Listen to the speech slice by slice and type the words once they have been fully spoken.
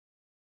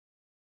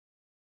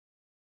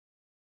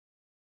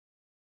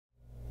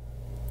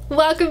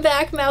Welcome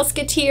back,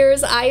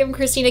 Mouseketeers. I am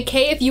Christina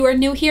K. If you are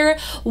new here,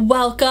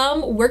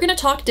 welcome. We're gonna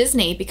talk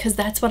Disney because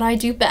that's what I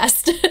do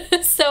best.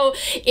 So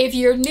if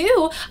you're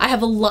new, I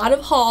have a lot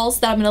of hauls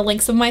that I'm gonna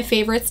link some of my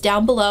favorites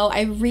down below.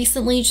 I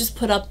recently just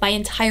put up my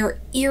entire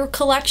ear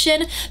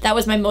collection. That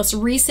was my most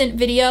recent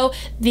video.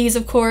 These,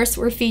 of course,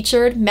 were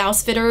featured.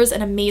 Mousefitters,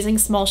 an amazing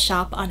small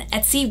shop on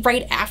Etsy.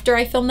 Right after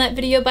I filmed that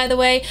video, by the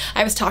way,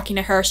 I was talking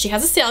to her. She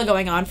has a sale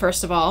going on,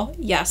 first of all.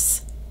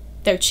 Yes.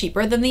 They're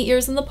cheaper than the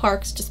ears in the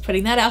parks, just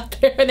putting that out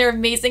there. They're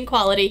amazing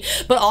quality.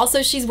 But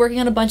also she's working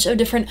on a bunch of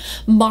different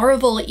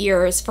Marvel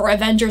ears for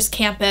Avengers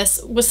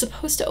Campus. Was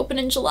supposed to open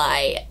in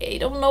July. I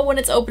don't know when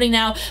it's opening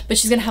now, but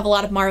she's gonna have a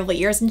lot of Marvel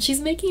ears and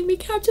she's making me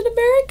Captain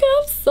America.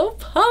 I'm so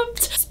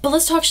pumped. But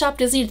let's talk Shop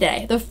Disney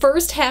today. The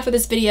first half of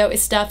this video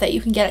is stuff that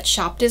you can get at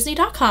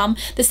shopdisney.com.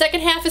 The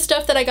second half is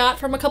stuff that I got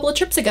from a couple of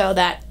trips ago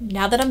that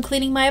now that I'm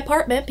cleaning my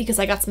apartment because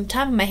I got some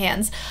time on my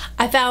hands,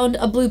 I found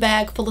a blue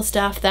bag full of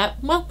stuff that,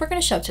 well, we're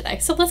gonna show today.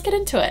 So let's get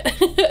into it.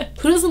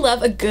 Who doesn't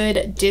love a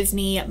good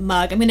Disney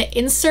mug? I'm gonna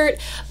insert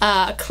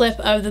a clip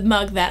of the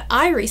mug that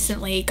I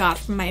recently got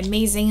from my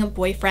amazing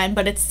boyfriend,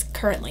 but it's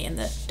currently in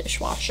the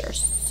dishwasher.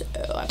 So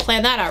I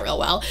planned that out real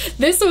well.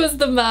 This was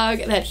the mug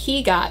that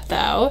he got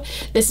though.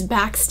 This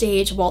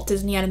backstage Walt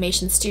Disney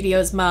Animation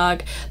Studios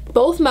mug.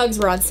 Both mugs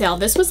were on sale.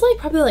 This was like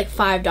probably like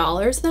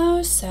 $5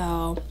 though,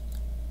 so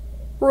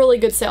really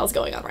good sales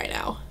going on right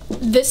now.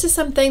 This is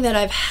something that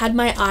I've had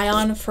my eye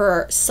on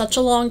for such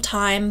a long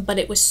time, but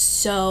it was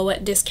so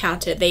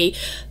discounted. They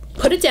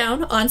put it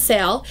down on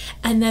sale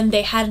and then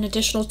they had an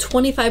additional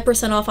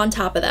 25% off on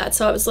top of that.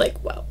 So I was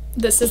like, well,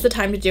 this is the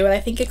time to do it.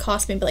 I think it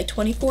cost me like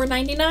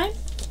 $24.99.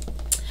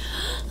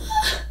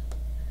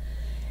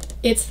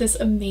 It's this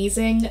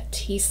amazing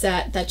tea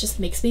set that just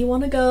makes me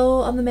want to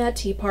go on the Mad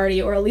Tea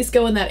Party, or at least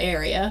go in that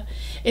area.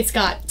 It's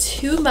got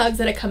 2 mugs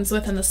that it comes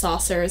with and the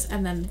saucers,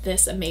 and then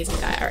this amazing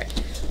guy. All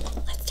right,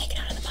 let's take it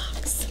out of the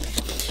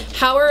box.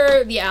 How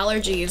are the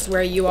allergies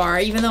where you are?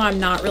 Even though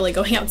I'm not really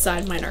going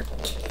outside, mine are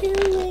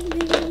killing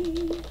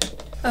me.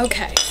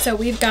 Okay, so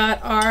we've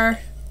got our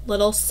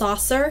little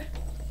saucer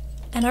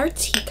and our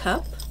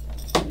teacup.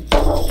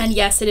 And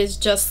yes, it is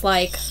just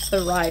like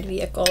the ride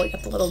vehicle. You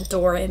got the little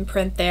door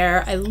imprint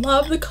there. I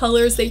love the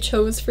colors they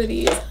chose for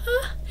these.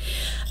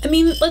 I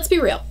mean, let's be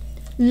real.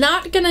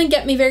 Not gonna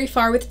get me very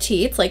far with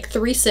tea. It's like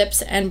 3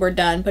 sips and we're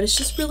done, but it's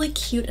just really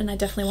cute and I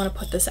definitely want to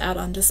put this out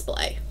on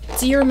display.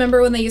 Do you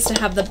remember when they used to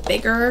have the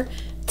bigger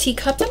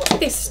teacups? I don't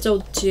think they still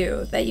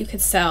do, that you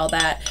could sell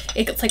that.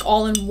 It's like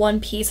all in one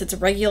piece. It's a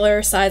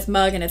regular size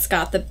mug and it's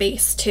got the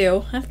base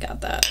too. I've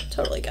got that.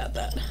 Totally got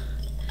that.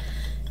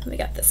 And we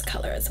got this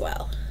color as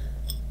well.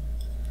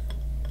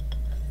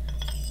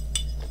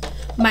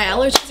 My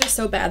allergies are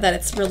so bad that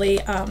it's really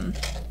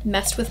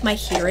messed with my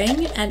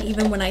hearing and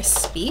even when I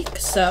speak,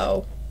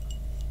 so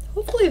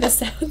hopefully this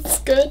sounds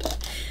good.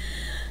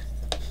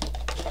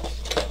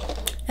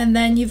 And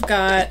then you've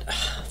got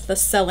the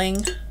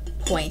selling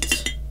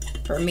point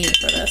for me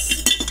for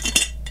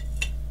this.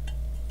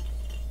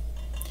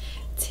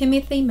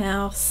 Timothy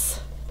Mouse.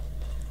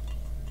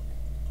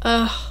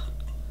 Ugh.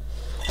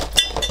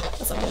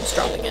 As I'm just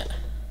dropping it.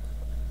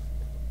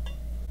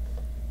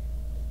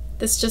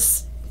 This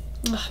just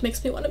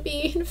makes me want to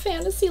be in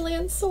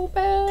Fantasyland so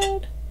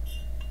bad.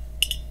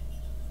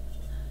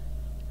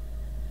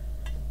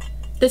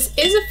 This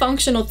is a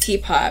functional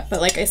teapot, but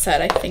like I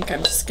said, I think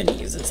I'm just gonna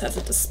use this as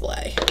a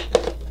display.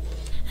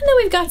 And then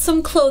we've got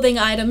some clothing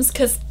items,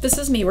 because this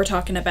is me we're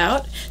talking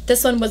about.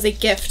 This one was a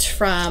gift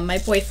from my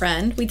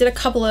boyfriend. We did a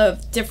couple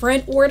of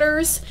different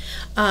orders,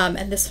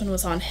 and this one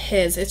was on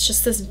his. It's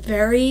just this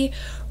very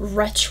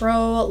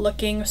retro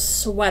looking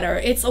sweater.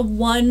 It's a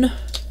one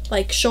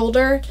like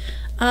shoulder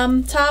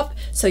top,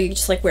 so you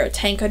just like wear a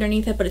tank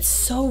underneath it, but it's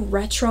so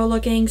retro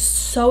looking,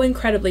 so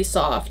incredibly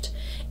soft.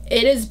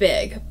 It is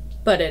big,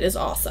 but it is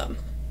awesome.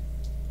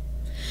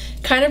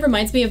 Kind of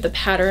reminds me of the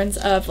patterns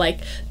of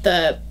like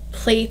the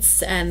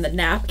plates and the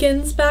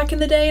napkins back in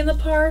the day in the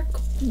park.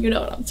 You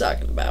know what I'm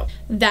talking about.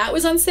 That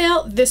was on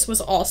sale. This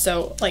was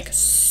also like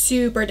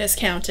super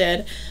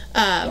discounted.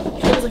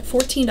 It was like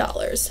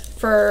 $14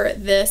 for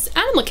this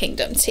Animal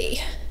Kingdom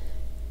tee.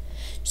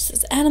 It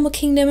says Animal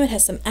Kingdom. It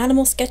has some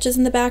animal sketches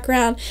in the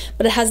background,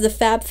 but it has the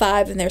Fab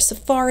Five and their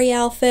safari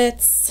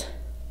outfits.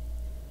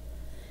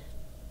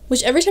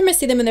 Which every time I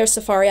see them in their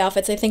safari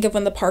outfits, I think of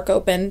when the park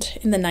opened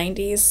in the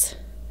 90s.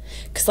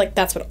 Because like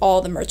that's what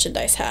all the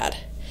merchandise had.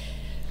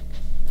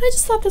 I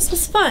just thought this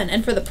was fun.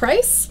 And for the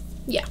price,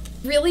 yeah,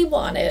 really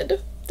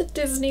wanted the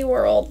Disney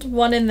World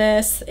one in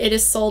this. It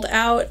is sold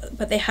out,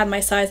 but they had my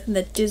size in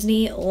the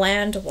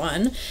Disneyland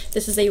one.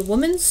 This is a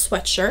woman's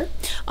sweatshirt.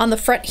 On the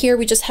front here,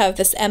 we just have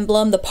this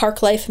emblem, the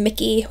Park Life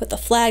Mickey with a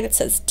flag that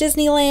says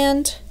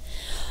Disneyland.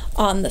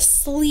 On the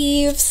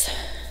sleeves,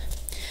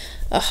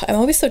 ugh, I'm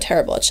always so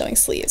terrible at showing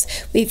sleeves.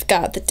 We've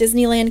got the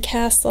Disneyland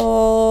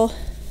castle.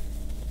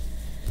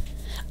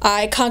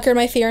 I conquered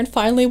my fear and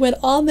finally went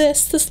on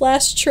this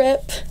last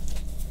trip.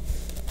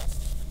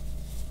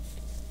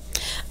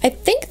 I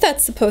think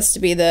that's supposed to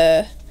be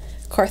the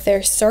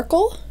Carthay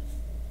Circle.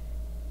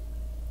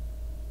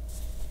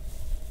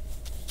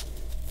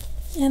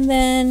 And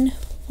then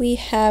we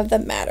have the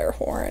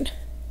Matterhorn.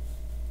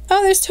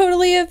 Oh, there's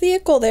totally a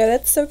vehicle there.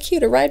 That's so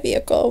cute, a ride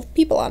vehicle,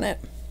 people on it.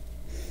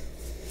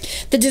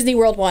 The Disney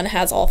World one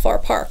has all 4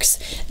 parks.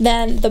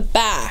 Then the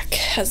back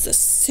has this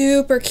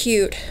super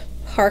cute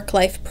park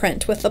life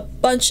print with a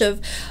bunch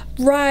of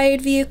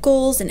ride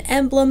vehicles and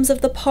emblems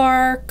of the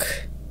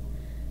park.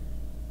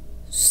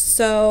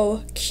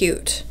 So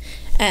cute.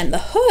 And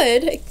the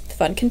hood, the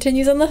fun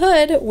continues on the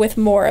hood with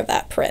more of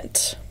that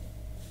print.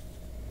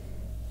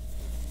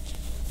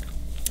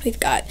 We've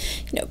got,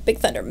 you know, Big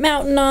Thunder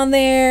Mountain on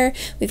there.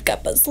 We've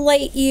got Buzz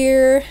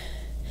Lightyear.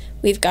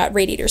 We've got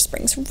Radiator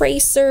Springs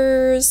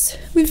Racers.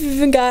 We've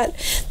even got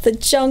the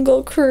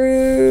Jungle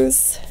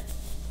Cruise.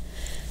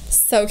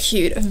 So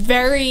cute.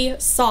 Very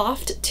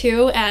soft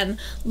too, and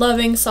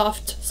loving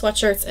soft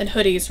sweatshirts and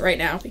hoodies right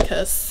now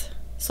because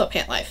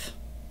sweatpant life.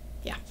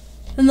 Yeah.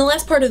 And the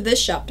last part of this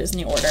Shop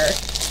Disney order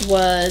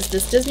was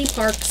this Disney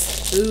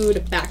Parks food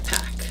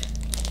backpack.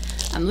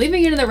 I'm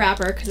leaving it in the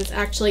wrapper because it's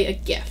actually a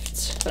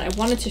gift, but I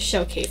wanted to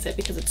showcase it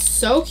because it's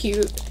so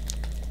cute.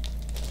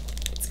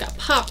 It's got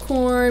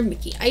popcorn,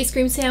 Mickey ice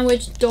cream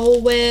sandwich,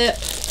 Dole Whip.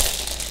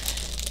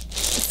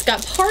 It's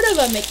got part of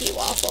a Mickey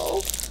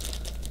waffle,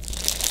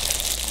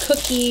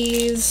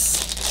 cookies,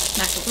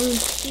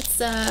 macaroons,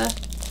 pizza.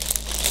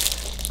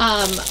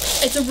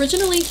 It's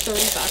originally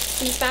 $30,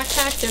 these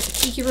backpacks. There's a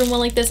Tiki Room one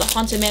like this, a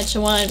Haunted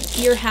Mansion one,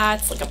 ear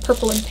hats, like a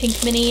purple and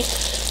pink mini.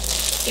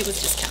 It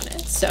was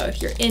discounted. So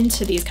if you're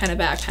into these kind of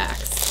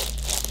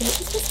backpacks, it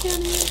was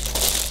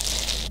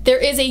discounted. There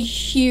is a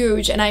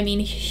huge, and I mean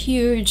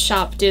huge,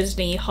 Shop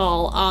Disney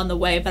haul on the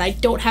way, but I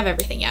don't have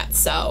everything yet.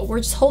 So we're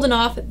just holding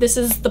off. This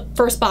is the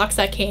first box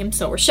that came,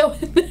 so we're showing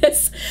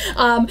this.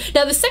 Now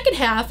the second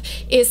half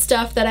is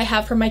stuff that I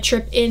have from my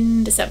trip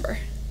in December.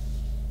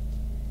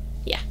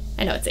 Yeah,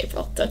 I know it's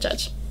April, don't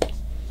judge.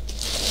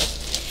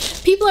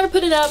 People are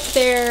putting up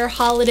their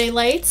holiday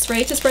lights,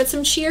 right, to spread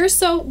some cheer,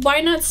 so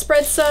why not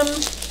spread some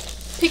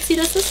pixie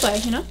dust this way,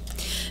 you know?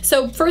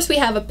 So first we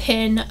have a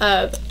pin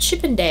of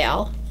Chip 'n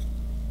Dale.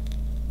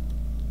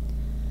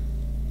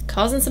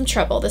 Causing some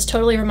trouble. This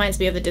totally reminds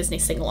me of the Disney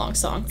sing-along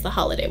song, the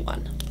holiday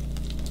one.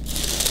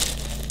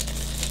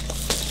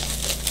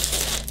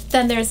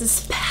 Then there's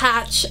this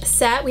patch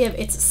set. We have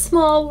It's a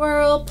Small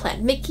World,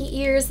 Plant Mickey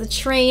Ears, the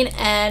train,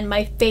 and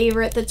my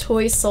favorite, the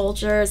Toy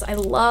Soldiers. I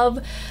love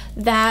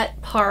that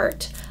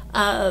part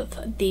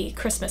of the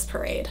Christmas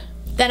parade.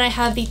 Then I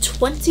have the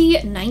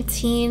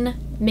 2019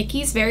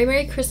 Mickey's Very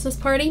Merry Christmas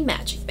Party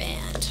Magic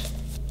Band.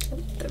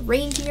 The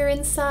reindeer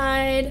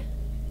inside.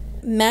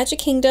 Magic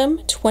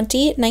Kingdom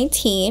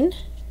 2019.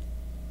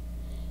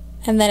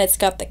 And then it's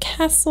got the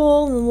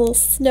castle and the little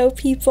snow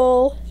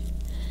people.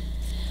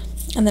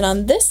 And then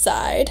on this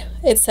side,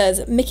 it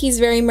says Mickey's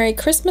Very Merry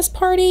Christmas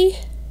Party.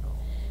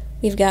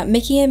 We've got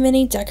Mickey and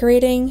Minnie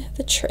decorating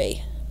the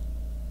tree.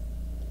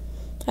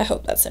 I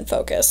hope that's in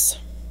focus.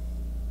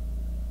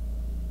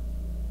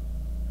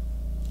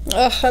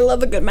 Ugh, I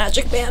love a good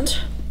magic band.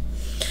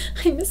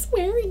 I miss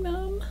wearing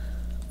them.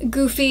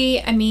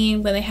 Goofy, I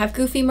mean, when they have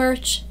Goofy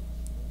merch,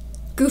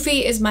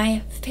 Goofy is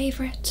my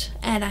favorite,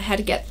 and I had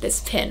to get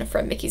this pin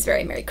from Mickey's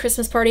Very Merry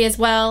Christmas Party as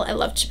well. I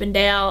love Chip 'n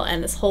Dale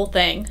and this whole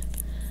thing.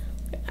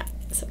 Look at that.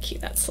 So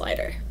cute, that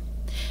slider.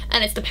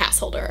 And it's the pass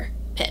holder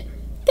pin.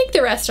 I think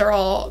the rest are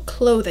all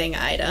clothing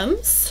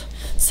items.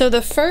 So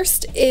the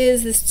first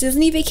is this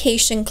Disney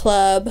Vacation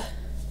Club.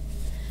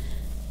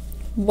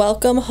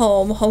 Welcome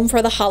home, home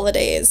for the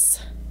holidays.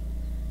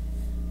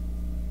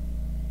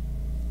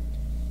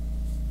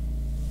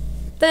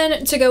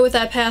 Then to go with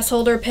that pass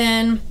holder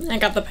pin, I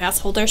got the pass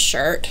holder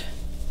shirt.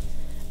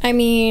 I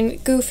mean,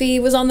 Goofy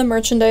was on the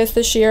merchandise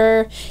this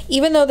year.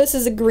 Even though this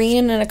is a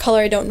green and a color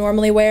I don't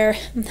normally wear,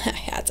 I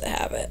had to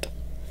have it.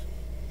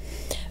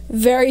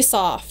 Very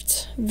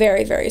soft,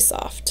 very, very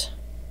soft.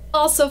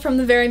 Also from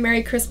the Very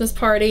Merry Christmas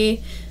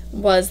Party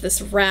was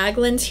this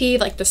raglan tee,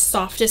 like the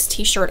softest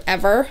t-shirt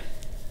ever,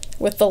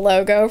 with the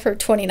logo for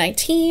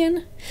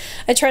 2019.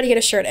 I try to get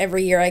a shirt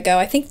every year I go.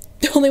 I think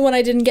the only one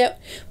I didn't get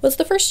was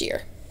the first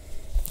year.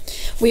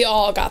 We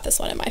all got this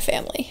one in my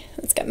family.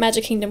 It's got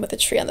Magic Kingdom with a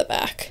tree on the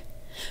back.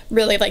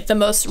 Really like the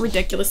most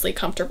ridiculously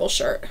comfortable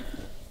shirt.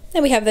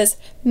 Then we have this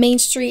Main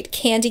Street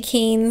Candy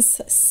Canes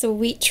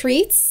Sweet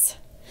Treats.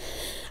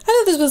 I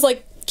thought this was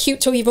like cute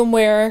to even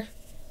wear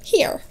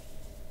here.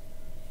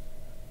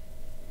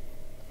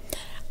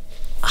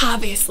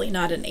 Obviously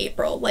not in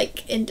April,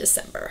 like in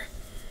December.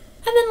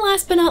 And then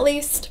last but not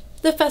least,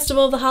 the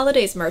Festival of the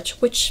Holidays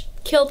merch, which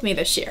killed me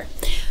this year.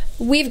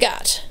 We've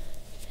got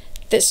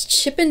this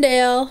Chip 'n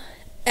Dale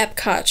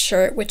Epcot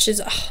shirt, which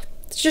is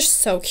it's just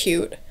so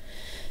cute. It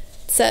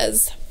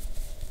says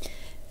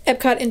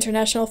Epcot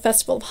International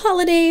Festival of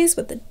Holidays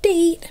with the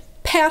date,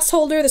 pass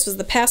holder. This was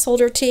the pass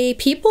holder tee.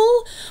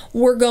 People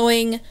were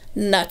going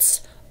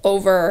nuts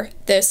over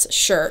this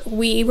shirt.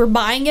 We were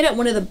buying it at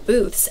one of the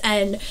booths,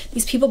 and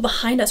these people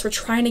behind us were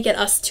trying to get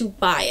us to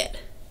buy it.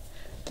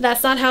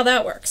 That's not how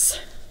that works.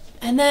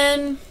 And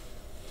then,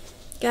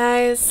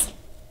 guys,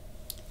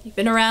 you've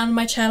been around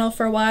my channel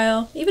for a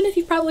while, even if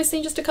you've probably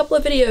seen just a couple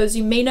of videos,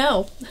 you may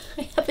know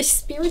I have a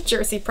spirit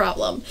jersey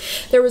problem.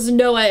 There was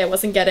no way I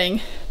wasn't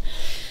getting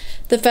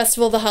the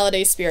Festival of the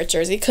Holidays spirit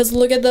jersey, because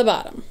look at the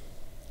bottom.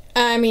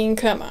 I mean,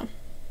 come on.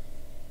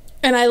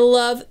 And I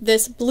love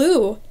this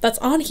blue that's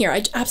on here.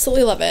 I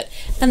absolutely love it.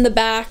 And the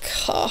back,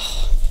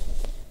 oh,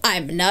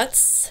 I'm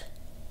nuts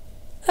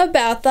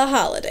about the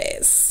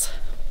holidays.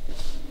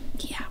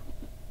 Yeah.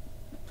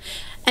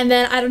 And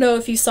then I don't know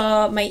if you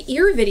saw my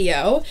ear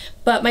video,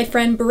 but my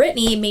friend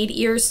Brittany made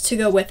ears to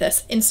go with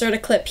this. Insert a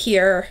clip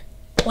here.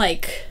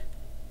 Like,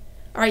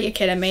 are you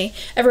kidding me?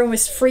 Everyone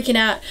was freaking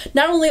out,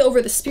 not only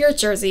over the spirit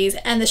jerseys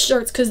and the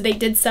shirts because they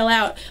did sell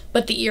out,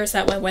 but the ears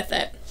that went with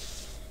it.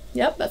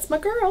 Yep, that's my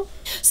girl.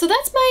 So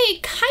that's my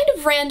kind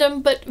of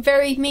random but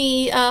very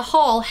me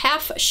haul,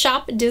 half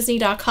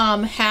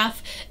ShopDisney.com,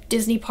 half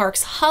Disney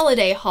Parks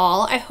holiday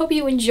haul. I hope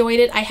you enjoyed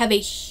it. I have a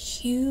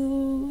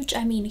huge,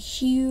 I mean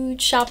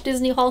huge Shop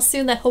Disney haul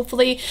soon that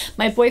hopefully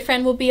my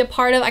boyfriend will be a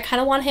part of. I kind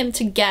of want him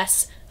to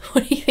guess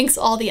what he thinks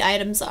all the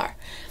items are.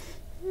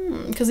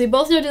 Because we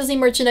both know Disney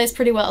merchandise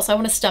pretty well, so I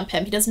want to stump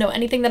him. He doesn't know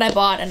anything that I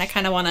bought, and I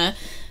kind of want to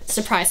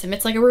surprise him.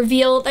 It's like a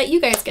reveal that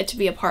you guys get to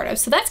be a part of.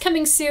 So that's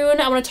coming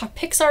soon. I want to talk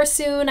Pixar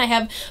soon. I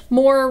have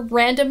more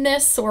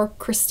randomness, or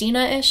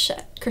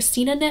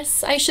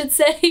Christina-ness, I should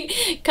say,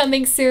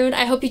 coming soon.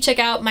 I hope you check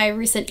out my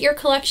recent ear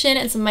collection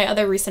and some of my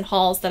other recent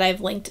hauls that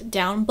I've linked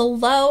down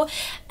below.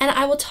 And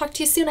I will talk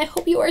to you soon. I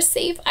hope you are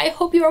safe. I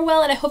hope you are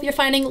well, and I hope you're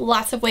finding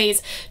lots of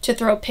ways to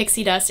throw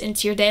pixie dust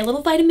into your day. A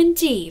little vitamin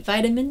D,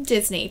 vitamin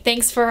Disney.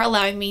 Thanks for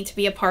allowing me to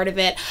be a part of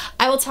it.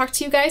 I will talk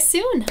to you guys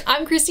soon.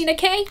 I'm Christina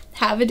K.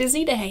 Have a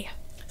Disney day.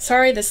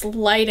 Sorry, this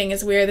lighting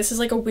is weird. This is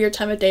like a weird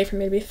time of day for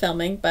me to be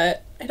filming,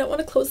 but I don't want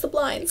to close the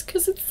blinds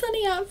because it's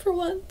sunny out for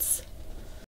once.